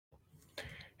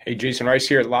Hey, Jason Rice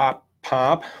here at Lot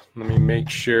Pop. Let me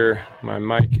make sure my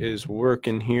mic is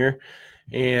working here.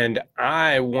 And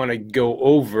I want to go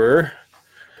over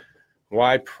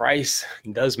why price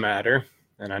does matter.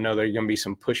 And I know there's going to be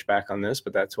some pushback on this,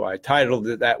 but that's why I titled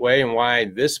it that way and why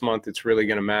this month it's really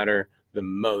going to matter the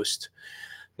most.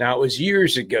 Now, it was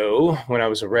years ago when I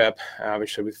was a rep,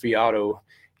 obviously with Viato,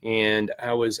 and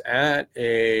I was at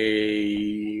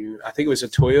I think it was a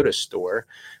Toyota store,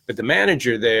 but the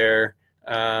manager there,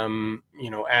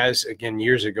 as again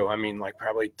years ago, I mean like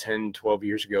probably 10, 12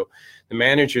 years ago, the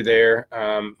manager there,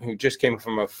 who just came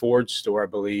from a Ford store, I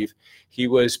believe, he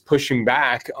was pushing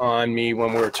back on me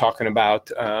when we were talking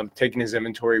about taking his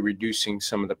inventory, reducing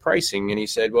some of the pricing. And he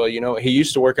said, well, he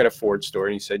used to work at a Ford store,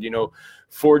 and he said,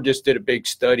 Ford just did a big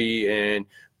study and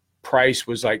price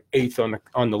was like eighth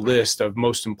on the list of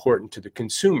most important to the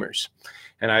consumers.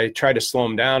 And I tried to slow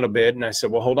him down a bit, and I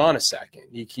said, well, hold on a second.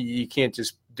 You can't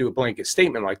just do a blanket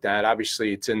statement like that.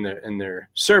 Obviously, it's in their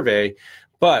survey,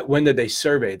 but when did they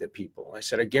survey the people? I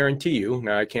said, I guarantee you.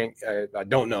 Now I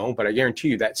don't know, but I guarantee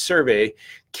you that survey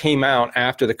came out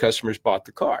after the customers bought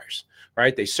the cars.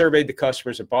 Right? They surveyed the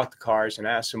customers that bought the cars and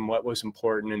asked them what was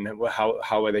important and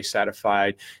how were they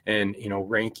satisfied, and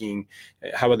ranking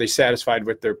how were they satisfied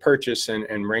with their purchase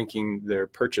and ranking their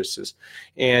purchases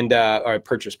and or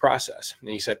purchase process. And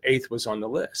he said eighth was on the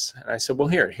list. And I said, well,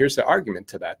 here's the argument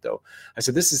to that though. I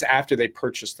said, this is after they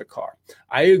purchased the car.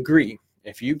 I agree.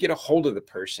 If you get a hold of the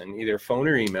person, either phone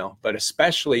or email, but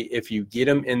especially if you get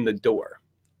them in the door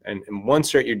and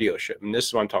once they're at your dealership, and this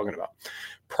is what I'm talking about,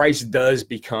 price does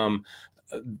become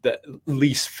the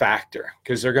least factor,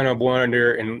 because they're going to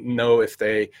wonder and know if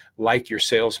they like your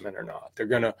salesman or not. They're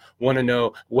going to want to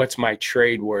know what's my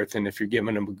trade worth and if you're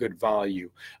giving them a good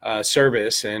value,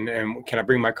 service, and can I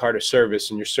bring my car to service,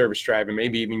 and your service drive, and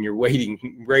maybe even your waiting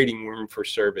room for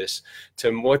service,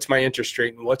 to what's my interest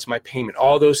rate and what's my payment.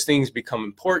 All those things become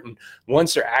important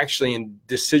once they're actually in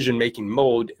decision making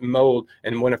mode and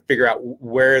want to figure out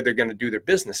where they're going to do their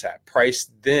business at.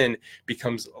 Price then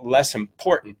becomes less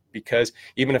important, because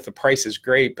even if the price is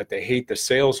great, but they hate the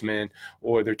salesman,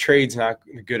 or their trade's not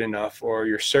good enough, or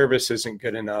your service isn't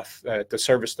good enough at the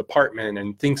service department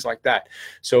and things like that.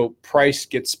 So price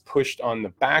gets pushed on the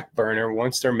back burner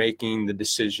once they're making the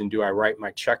decision, do I write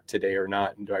my check today or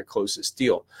not? And do I close this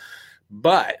deal?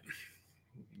 But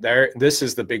this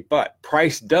is the big but.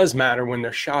 Price does matter when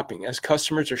they're shopping. As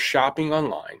customers are shopping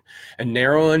online and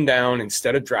narrowing down,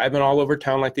 instead of driving all over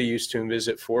town like they used to and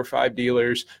visit 4 or 5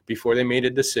 dealers before they made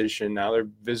a decision, now they're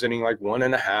visiting like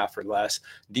 1.5 or less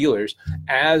dealers.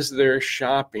 As they're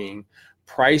shopping,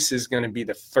 price is going to be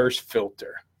the first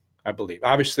filter, I believe.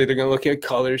 Obviously, they're going to look at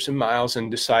colors and miles and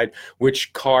decide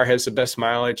which car has the best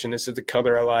mileage, and is it the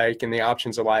color I like and the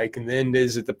options I like, and then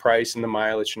is it the price and the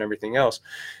mileage and everything else.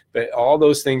 But all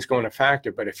those things go into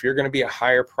factor. But if you're going to be a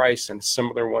higher price than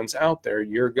similar ones out there,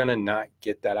 you're going to not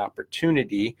get that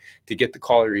opportunity to get the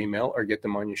call or email or get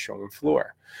them on your showroom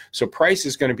floor. So price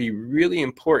is going to be really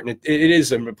important. It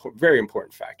is a very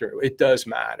important factor. It does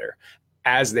matter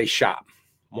as they shop.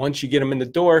 Once you get them in the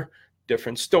door,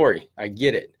 different story. I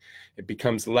get it. It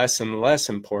becomes less and less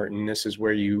important. This is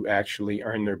where you actually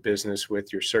earn their business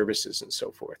with your services and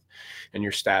so forth, and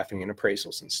your staffing and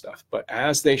appraisals and stuff. But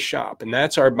as they shop, and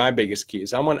that's my biggest key,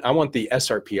 is I want the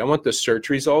SRP. I want the search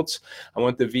results. I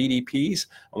want the VDPs.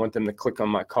 I want them to click on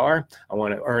my car. I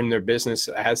want to earn their business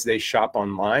as they shop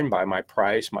online by my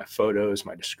price, my photos,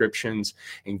 my descriptions,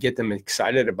 and get them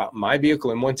excited about my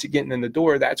vehicle. And once you get in the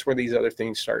door, that's where these other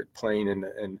things start playing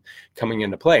and coming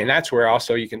into play. And that's where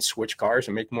also you can switch cars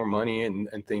and make more money and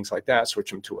things like that,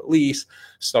 switch them to a lease,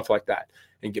 stuff like that,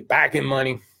 and get back in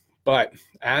money. But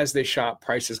as they shop,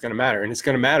 price is going to matter. And it's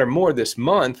going to matter more this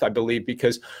month, I believe,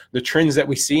 because the trends that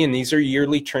we see, and these are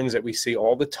yearly trends that we see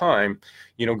all the time,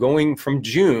 going from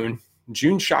June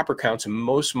shopper counts in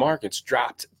most markets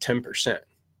dropped 10%.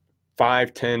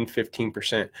 5, 10,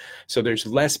 15%. So there's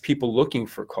less people looking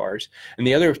for cars. And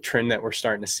the other trend that we're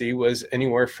starting to see was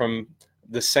anywhere from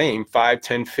the same 5,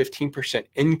 10, 15%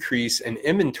 increase in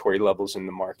inventory levels in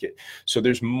the market. So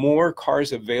there's more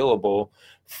cars available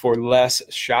for less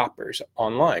shoppers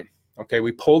online. Okay,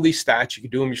 we pull these stats. You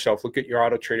can do them yourself. Look at your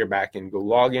Auto Trader back and go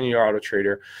log in your Auto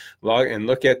Trader, log and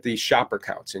look at the shopper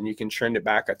counts, and you can trend it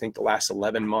back. I think the last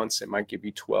 11 months, it might give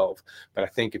you 12. But I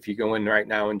think if you go in right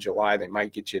now in July, they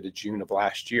might get you to June of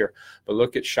last year. But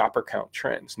look at shopper count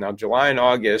trends. Now, July and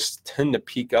August tend to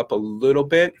peak up a little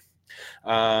bit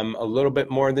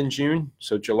more than June.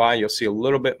 So July, you'll see a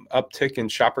little bit uptick in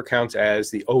shopper counts as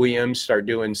the OEMs start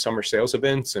doing summer sales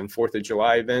events and 4th of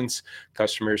July events.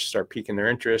 Customers start piquing their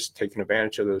interest, taking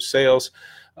advantage of those sales.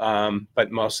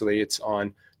 But mostly it's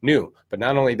on new. But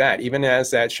not only that, even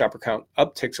as that shopper count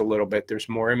upticks a little bit, there's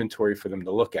more inventory for them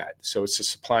to look at. So it's a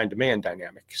supply and demand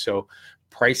dynamic. So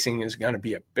pricing is going to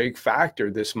be a big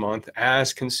factor this month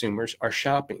as consumers are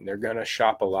shopping. They're going to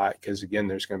shop a lot because, again,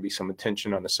 there's going to be some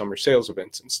attention on the summer sales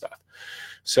events and stuff.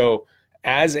 So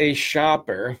as a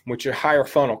shopper, which are higher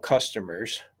funnel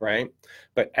customers, right?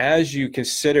 But as you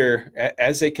consider,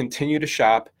 as they continue to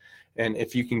shop, and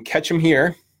if you can catch them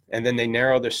here, and then they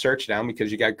narrow their search down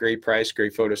because you got great price,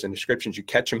 great photos and descriptions, you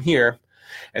catch them here,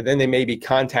 and then they maybe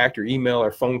contact or email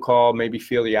or phone call, maybe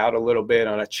feel you out a little bit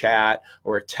on a chat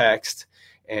or a text,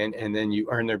 and then you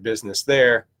earn their business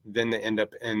there. Then they end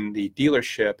up in the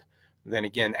dealership. Then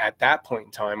again, at that point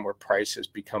in time where price has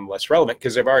become less relevant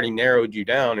because they've already narrowed you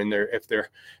down, and if they're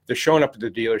showing up at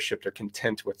the dealership, they're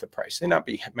content with the price. They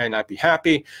may not be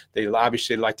happy. They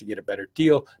obviously like to get a better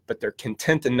deal, but they're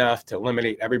content enough to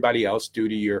eliminate everybody else due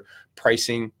to your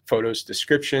pricing, photos,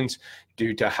 descriptions,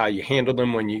 due to how you handled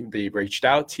them when they reached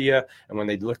out to you and when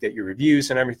they looked at your reviews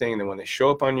and everything. And then when they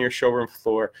show up on your showroom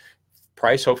floor,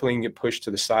 price hopefully can get pushed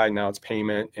to the side. Now it's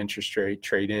payment, interest rate,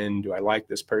 trade in. Do I like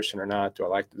this person or not? Do I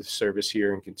like the service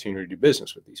here and continue to do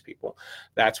business with these people?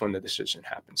 That's when the decision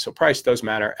happens. So price does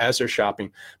matter as they're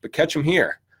shopping, but catch them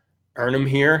here, earn them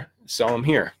here, sell them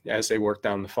here as they work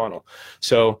down the funnel.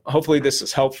 So hopefully this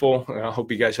is helpful. I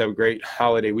hope you guys have a great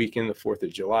holiday weekend, the 4th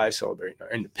of July, celebrating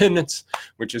our independence,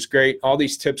 which is great. All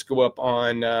these tips go up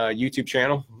on YouTube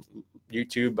channel,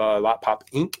 YouTube, Lot Pop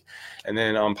Inc., and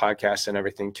then on podcasts and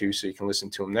everything too, so you can listen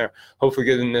to them there.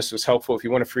 Hopefully this was helpful. If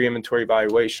you want a free inventory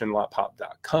evaluation,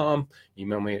 lotpop.com.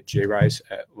 Email me at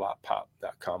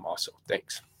jrice@lotpop.com also.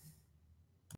 Thanks.